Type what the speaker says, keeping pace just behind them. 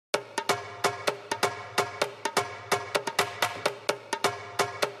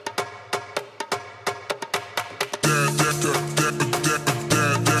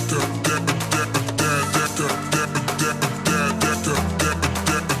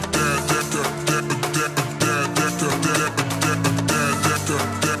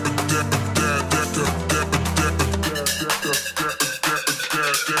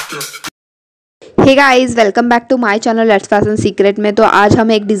Hey guys, welcome back to my channel let's fashion secret में। तो आज हम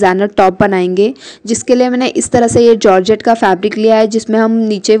एक डिज़ाइनर टॉप बनाएंगे, जिसके लिए मैंने इस तरह से ये जॉर्जेट का फैब्रिक लिया है, जिसमें हम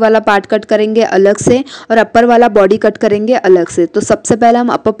नीचे वाला पार्ट कट करेंगे अलग से और अपर वाला बॉडी कट करेंगे अलग से। तो सबसे पहले हम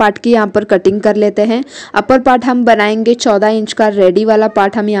अपर पार्ट की यहाँ पर कटिंग कर लेते हैं। अपर पार्ट हम बनाएंगे 14 इंच का, रेडी वाला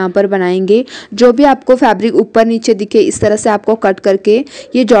पार्ट हम यहाँ पर बनाएंगे। जो भी आपको फैब्रिक ऊपर नीचे दिखे इस तरह से आपको कट करके,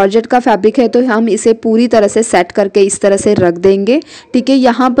 ये जॉर्जेट का फैब्रिक है तो हम इसे पूरी तरह से सेट करके इस तरह से रख देंगे। ठीक है,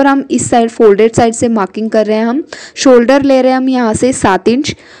 यहाँ पर हम इस साइड फोल्डेड साइड से मार्किंग कर रहे हैं। हम शोल्डर ले रहे हैं हम यहाँ से 7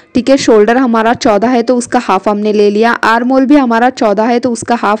 इंच। ठीक है, शोल्डर हमारा 14 है तो उसका हाफ हमने ले लिया। आर्म होल भी हमारा 14 है तो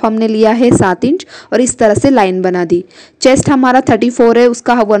उसका हाफ हमने लिया है 7 इंच और इस तरह से लाइन बना दी। चेस्ट हमारा 34 है,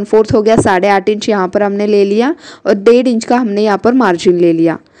 उसका 1/4 हो गया, 8.5 इंच यहाँ पर हमने ले लिया और 1.5 इंच का हमने यहाँ पर मार्जिन ले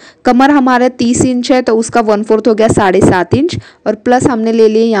लिया। कमर हमारा 30 इंच है तो उसका 1/4 हो गया, 7.5 इंच और प्लस हमने ले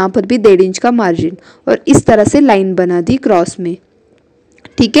लिया यहाँ पर भी 1.5 इंच का मार्जिन और इस तरह से लाइन बना दी क्रॉस में।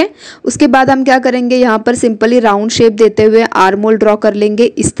 ठीक है, उसके बाद हम क्या करेंगे, यहाँ पर सिंपली राउंड शेप देते हुए आर्म होल ड्रॉ कर लेंगे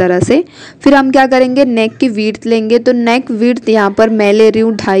इस तरह से। फिर हम क्या करेंगे, नेक की विड्थ लेंगे। तो नेक विड्थ यहाँ पर मैं ले रही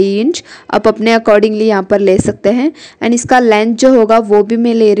हूँ 2.5 इंच, आप अपने अकॉर्डिंगली यहाँ पर ले सकते हैं। एंड इसका लेंथ जो होगा वो भी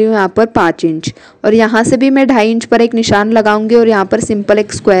मैं ले रही हूँ यहाँ पर 5 इंच और यहाँ से भी मैं 2.5 इंच पर एक निशान लगाऊंगी और यहाँ पर सिंपल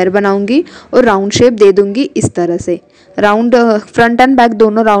एक स्क्वायर बनाऊंगी और राउंड शेप दे दूंगी इस तरह से। राउंड फ्रंट एंड बैक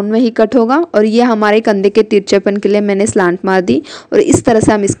दोनों राउंड में ही कट होगा और ये हमारे कंधे के तिरछेपन के लिए मैंने स्लांट मार दी और इस तरह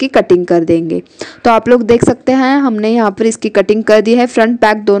से हम इसकी कटिंग कर देंगे। तो आप लोग देख सकते हैं हमने यहाँ पर इसकी कटिंग कर दी है। फ्रंट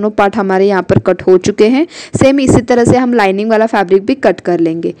बैक दोनों पार्ट हमारे यहाँ पर कट हो चुके हैं। सेम इसी तरह से हम लाइनिंग वाला फैब्रिक भी कट कर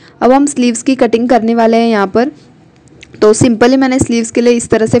लेंगे। अब हम स्लीव्स की कटिंग करने वाले हैं यहाँ पर। तो सिंपली मैंने स्लीव्स के लिए इस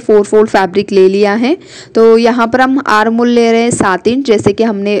तरह से 4 फोल्ड फैब्रिक ले लिया है। तो यहाँ पर हम आर्म होल ले रहे हैं 7 इंच, जैसे कि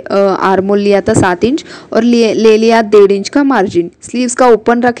हमने आर्म होल लिया था 7 इंच और ले लिया 1.5 इंच का मार्जिन। स्लीव्स का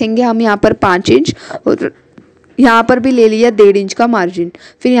ओपन रखेंगे हम यहाँ पर 5 इंच और यहाँ पर भी ले लिया 1.5 इंच का मार्जिन।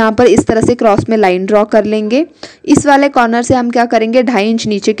 फिर यहाँ पर इस तरह से क्रॉस में लाइन ड्रॉ कर लेंगे। इस वाले कॉर्नर से हम क्या करेंगे, 2.5 इंच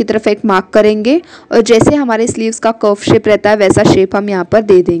नीचे की तरफ एक मार्क करेंगे और जैसे हमारे स्लीव्स का कर्व शेप रहता है वैसा शेप हम यहाँ पर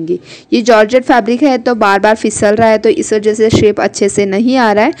दे देंगे। ये जॉर्जेट फैब्रिक है तो बार बार फिसल रहा है तो इस वजह से शेप अच्छे से नहीं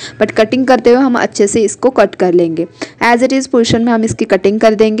आ रहा है, बट कटिंग करते हुए हम अच्छे से इसको कट कर लेंगे। एज इट इज़ पोजिशन में हम इसकी कटिंग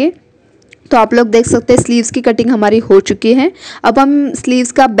कर देंगे। तो आप लोग देख सकते हैं स्लीव्स की कटिंग हमारी हो चुकी है। अब हम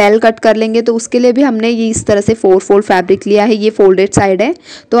स्लीव्स का बेल कट कर लेंगे। तो उसके लिए भी हमने ये इस तरह से 4 फोल्ड फैब्रिक लिया है, ये फोल्डेड साइड है।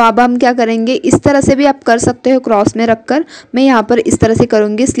 तो अब हम क्या करेंगे, इस तरह से भी आप कर सकते हो क्रॉस में रखकर। मैं यहाँ पर इस तरह से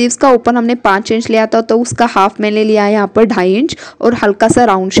करूँगी। स्लीव्स का ओपन हमने 5 इंच लिया था तो उसका हाफ मैंने लिया है यहाँ पर 2.5 इंच और हल्का सा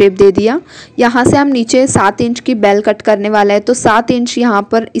राउंड शेप दे दिया। यहाँ से हम नीचे 7 इंच की बेल कट करने वाला है। तो 7 इंच यहाँ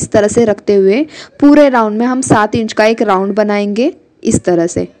पर इस तरह से रखते हुए पूरे राउंड में हम 7 इंच का एक राउंड बनाएंगे इस तरह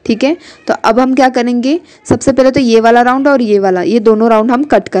से। ठीक है, तो अब हम क्या करेंगे, सबसे पहले तो ये वाला राउंड और ये वाला, ये दोनों राउंड हम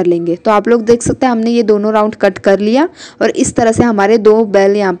कट कर लेंगे। तो आप लोग देख सकते हैं हमने ये दोनों राउंड कट कर लिया और इस तरह से हमारे 2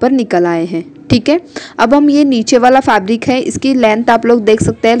 बेल यहाँ पर निकल आए हैं। ठीक है, अब हम ये नीचे वाला फैब्रिक है, इसकी लेंथ आप लोग देख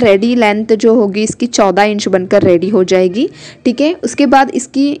सकते हैं, रेडी लेंथ जो होगी इसकी 14 इंच बनकर रेडी हो जाएगी। ठीक है, उसके बाद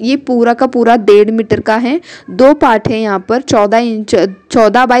इसकी ये पूरा का पूरा 1.5 मीटर का है। 2 पार्ट है यहाँ पर,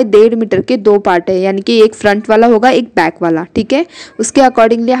 14 बाय 1.5 मीटर के 2 पार्ट है, यानी कि एक फ्रंट वाला होगा एक बैक वाला। ठीक है, उसके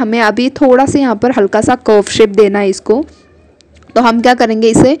अकॉर्डिंगली हमें अभी थोड़ा सा यहाँ पर हल्का सा कर्व शेप देना है इसको। तो हम क्या करेंगे,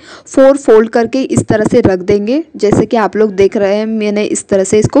 इसे 4 फोल्ड करके इस तरह से रख देंगे। जैसे कि आप लोग देख रहे हैं मैंने इस तरह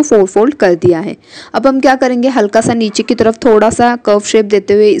से इसको 4 फोल्ड कर दिया है। अब हम क्या करेंगे, हल्का सा नीचे की तरफ थोड़ा सा कर्व शेप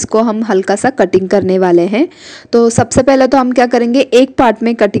देते हुए इसको हम हल्का सा कटिंग करने वाले हैं। तो सबसे पहले तो हम क्या करेंगे, एक पार्ट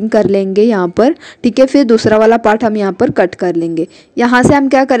में कटिंग कर लेंगे यहाँ पर। ठीक है, फिर दूसरा वाला पार्ट हम यहाँ पर कट कर लेंगे। यहाँ से हम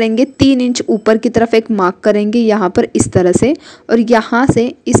क्या करेंगे, 3 इंच ऊपर की तरफ एक मार्क करेंगे यहाँ पर इस तरह से और यहाँ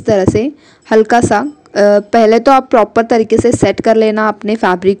से इस तरह से हल्का सा पहले तो आप प्रॉपर तरीके से सेट कर लेना अपने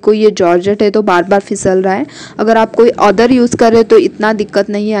फैब्रिक को। ये जॉर्जेट है तो बार बार फिसल रहा है, अगर आप कोई अदर यूज़ कर रहे तो इतना दिक्कत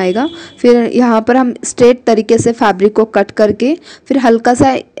नहीं आएगा। फिर यहाँ पर हम स्ट्रेट तरीके से फैब्रिक को कट करके फिर हल्का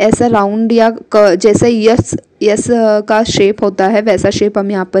सा ऐसा राउंड या जैसे यस का शेप होता है वैसा शेप हम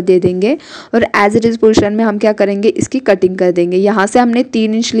यहाँ पर दे देंगे और एज इट इज़ पोजीशन में हम क्या करेंगे, इसकी कटिंग कर देंगे। यहाँ से हमने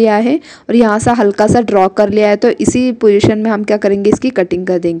 3 इंच लिया है और यहाँ से हल्का सा ड्रॉ कर लिया है, तो इसी पोजीशन में हम क्या करेंगे, इसकी कटिंग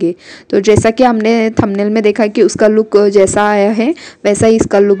कर देंगे। तो जैसा कि हमने थंबनेल में देखा कि उसका लुक जैसा आया है वैसा ही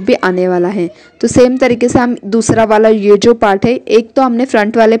इसका लुक भी आने वाला है। तो सेम तरीके से हम दूसरा वाला ये जो पार्ट है, एक तो हमने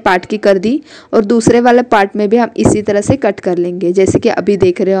फ्रंट वाले पार्ट की कर दी और दूसरे वाले पार्ट में भी हम इसी तरह से कट कर लेंगे, जैसे कि अभी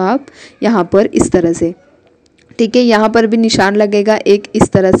देख रहे हो आप यहाँ पर इस तरह से। ठीक है, यहाँ पर भी निशान लगेगा एक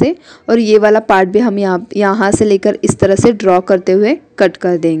इस तरह से और ये वाला पार्ट भी हम यहाँ से लेकर इस तरह से ड्रॉ करते हुए कट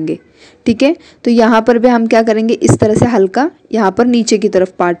कर देंगे। ठीक है, तो यहाँ पर भी हम क्या करेंगे, इस तरह से हल्का यहाँ पर नीचे की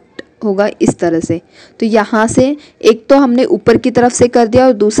तरफ पार्ट होगा इस तरह से। तो यहाँ से एक तो हमने ऊपर की तरफ से कर दिया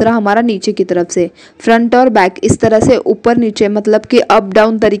और दूसरा हमारा नीचे की तरफ से, फ्रंट और बैक इस तरह से ऊपर नीचे मतलब कि अप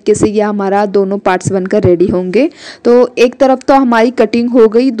डाउन तरीके से ये हमारा दोनों पार्ट्स बनकर रेडी होंगे। तो एक तरफ तो हमारी कटिंग हो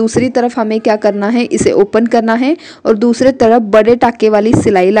गई, दूसरी तरफ हमें क्या करना है, इसे ओपन करना है और दूसरे तरफ बड़े टाके वाली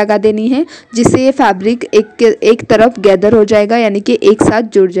सिलाई लगा देनी है, जिससे ये फैब्रिक एक तरफ गैदर हो जाएगा, यानी कि एक साथ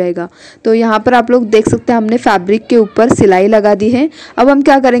जुड़ जाएगा। तो यहाँ पर आप लोग देख सकते हैं हमने फैब्रिक के ऊपर सिलाई लगा दी है। अब हम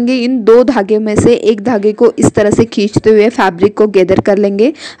क्या करेंगे, इन दो धागे में से एक धागे को इस तरह से खींचते हुए फैब्रिक को गैदर कर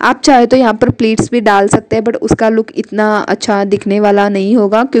लेंगे। आप चाहे तो यहाँ पर प्लीट्स भी डाल सकते हैं, बट उसका लुक इतना अच्छा दिखने वाला नहीं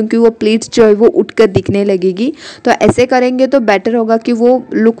होगा, क्योंकि वो प्लीट्स जो है वो उठकर दिखने लगेगी। तो ऐसे करेंगे तो बेटर होगा कि वो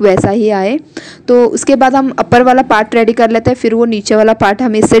लुक वैसा ही आए। तो उसके बाद हम अपर वाला पार्ट रेडी कर लेते हैं, फिर वो नीचे वाला पार्ट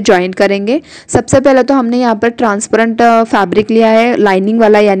हम इससे ज्वाइन करेंगे। सबसे पहले तो हमने यहाँ पर ट्रांसपेरेंट फैब्रिक लिया है लाइनिंग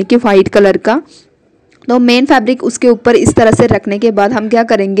वाला, यानी कि वाइट कलर का। तो मेन फैब्रिक उसके ऊपर इस तरह से रखने के बाद हम क्या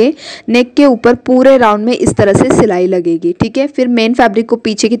करेंगे, नेक के ऊपर पूरे राउंड में इस तरह से सिलाई लगेगी, ठीक है। फिर मेन फैब्रिक को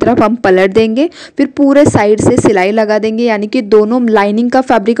पीछे की तरफ हम पलट देंगे, फिर पूरे साइड से सिलाई लगा देंगे, यानी कि दोनों लाइनिंग का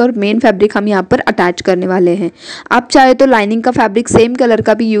फैब्रिक और मेन फैब्रिक हम यहाँ पर अटैच करने वाले हैं। आप चाहे तो लाइनिंग का फैब्रिक सेम कलर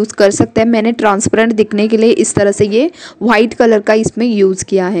का भी यूज़ कर सकते हैं। मैंने ट्रांसपेरेंट दिखने के लिए इस तरह से ये वाइट कलर का इसमें यूज़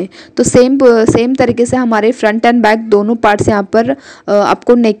किया है। तो सेम तरीके से हमारे फ्रंट एंड बैक दोनों पार्ट्स यहाँ पर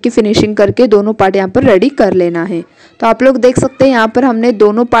आपको नेक की फिनिशिंग करके दोनों पार्ट यहाँ पर रेडी कर लेना है। तो आप लोग देख सकते हैं यहाँ पर हमने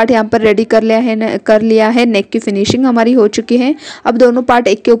दोनों पार्ट यहाँ पर रेडी कर लिया है। नेक की फिनिशिंग हमारी हो चुकी है। अब दोनों पार्ट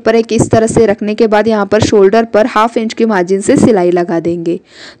एक के ऊपर एक इस तरह से रखने के बाद यहाँ पर शोल्डर पर 1/2 इंच की मार्जिन से सिलाई लगा देंगे।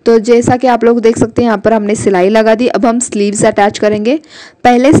 तो जैसा कि आप लोग देख सकते हैं यहाँ पर हमने सिलाई लगा दी। अब हम स्लीव्स अटैच करेंगे।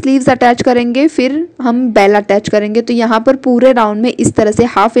 पहले स्लीव्स अटैच करेंगे, फिर हम बेल अटैच करेंगे। तो यहाँ पर पूरे राउंड में इस तरह से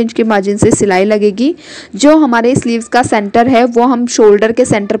 1/2 इंच की मार्जिन से सिलाई लगेगी। जो हमारे स्लीव्स का सेंटर है वो हम शोल्डर के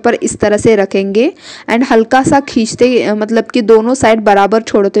सेंटर पर इस तरह से रखेंगे एंड हल्का सा खींचते, मतलब कि दोनों साइड बराबर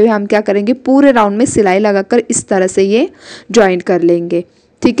छोड़ते हुए हम क्या करेंगे, पूरे राउंड में सिलाई लगाकर इस तरह से ये ज्वाइन कर लेंगे,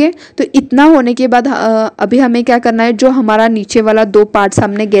 ठीक है। तो इतना होने के बाद अभी हमें क्या करना है, जो हमारा नीचे वाला 2 पार्ट्स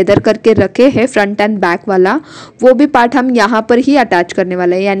हमने गैदर करके रखे हैं फ्रंट एंड बैक वाला, वो भी पार्ट हम यहाँ पर ही अटैच करने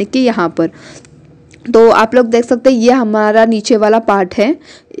वाले हैं, यानी कि यहाँ पर। तो आप लोग देख सकते हैं ये हमारा नीचे वाला पार्ट है,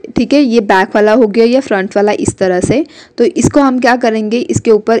 ठीक है। ये बैक वाला हो गया, ये फ्रंट वाला इस तरह से। तो इसको हम क्या करेंगे,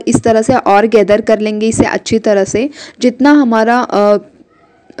 इसके ऊपर इस तरह से और गैदर कर लेंगे इसे अच्छी तरह से। जितना हमारा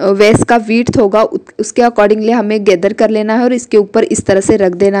वेस्ट का विड्थ होगा उसके अकॉर्डिंगली हमें गैदर कर लेना है और इसके ऊपर इस तरह से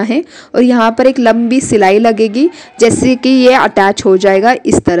रख देना है। और यहाँ पर एक लंबी सिलाई लगेगी, जैसे कि ये अटैच हो जाएगा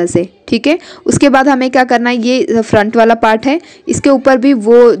इस तरह से, ठीक है। उसके बाद हमें क्या करना है, ये फ्रंट वाला पार्ट है, इसके ऊपर भी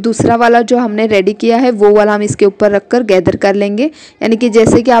वो दूसरा वाला जो हमने रेडी किया है वो वाला हम इसके ऊपर रखकर गैदर कर लेंगे। यानी कि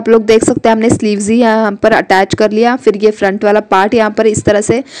जैसे कि आप लोग देख सकते हैं हमने स्लीव्स ही यहाँ पर अटैच कर लिया, फिर ये फ्रंट वाला पार्ट यहाँ पर इस तरह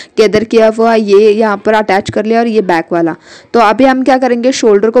से गैदर किया हुआ ये यहाँ पर अटैच कर लिया और ये बैक वाला। तो अभी हम क्या करेंगे,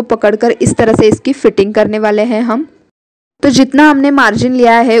 शोल्डर को पकड़कर इस तरह से इसकी फिटिंग करने वाले हैं हम। तो जितना हमने मार्जिन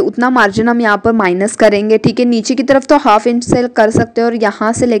लिया है उतना मार्जिन हम यहाँ पर माइनस करेंगे, ठीक है। नीचे की तरफ तो 1/2 इंच से कर सकते हो और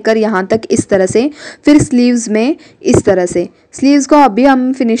यहाँ से लेकर यहाँ तक इस तरह से। फिर स्लीव्स में इस तरह से, स्लीव्स को अभी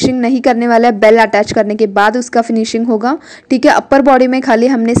हम फिनिशिंग नहीं करने वाले हैं, बेल अटैच करने के बाद उसका फिनिशिंग होगा, ठीक है। अपर बॉडी में खाली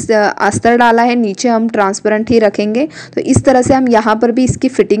हमने अस्तर डाला है, नीचे हम ट्रांसपेरेंट ही रखेंगे। तो इस तरह से हम यहाँ पर भी इसकी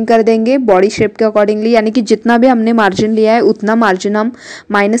फिटिंग कर देंगे बॉडी शेप के अकॉर्डिंगली, यानी कि जितना भी हमने मार्जिन लिया है उतना मार्जिन हम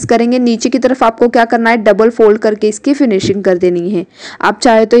माइनस करेंगे। नीचे की तरफ आपको क्या करना है, डबल फोल्ड करके इसकी फिनिशिंग कर देनी है। आप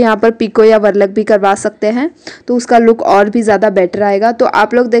चाहे तो यहाँ पर पिको या वर्लक भी करवा सकते हैं, तो उसका लुक और भी ज़्यादा बेटर आएगा। तो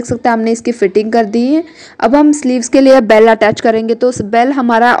आप लोग देख सकते हैं हमने इसकी फिटिंग कर दी है। अब हम स्लीव्स के लिए बेल अटैच करेंगे। तो बेल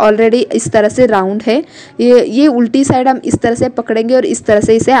हमारा ऑलरेडी इस तरह से राउंड है, ये उल्टी साइड हम इस तरह से पकड़ेंगे और इस तरह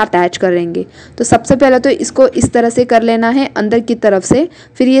से इसे अटैच करेंगे। तो सबसे पहले तो इसको इस तरह से कर लेना है अंदर की तरफ से,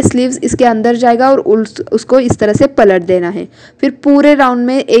 फिर ये स्लीव्स इसके अंदर जाएगा और उसको इस तरह से पलट देना है। फिर पूरे राउंड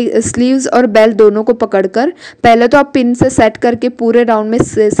में स्लीव्स और बेल दोनों को पकड़कर पहले तो आप पिन से सेट करके पूरे राउंड में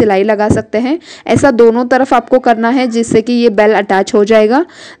सिलाई लगा सकते हैं। ऐसा दोनों तरफ आपको करना है जिससे कि ये बेल अटैच हो जाएगा।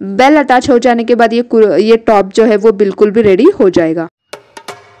 बेल अटैच हो जाने के बाद ये टॉप जो है वो बिल्कुल भी रेडी हो जाएगा।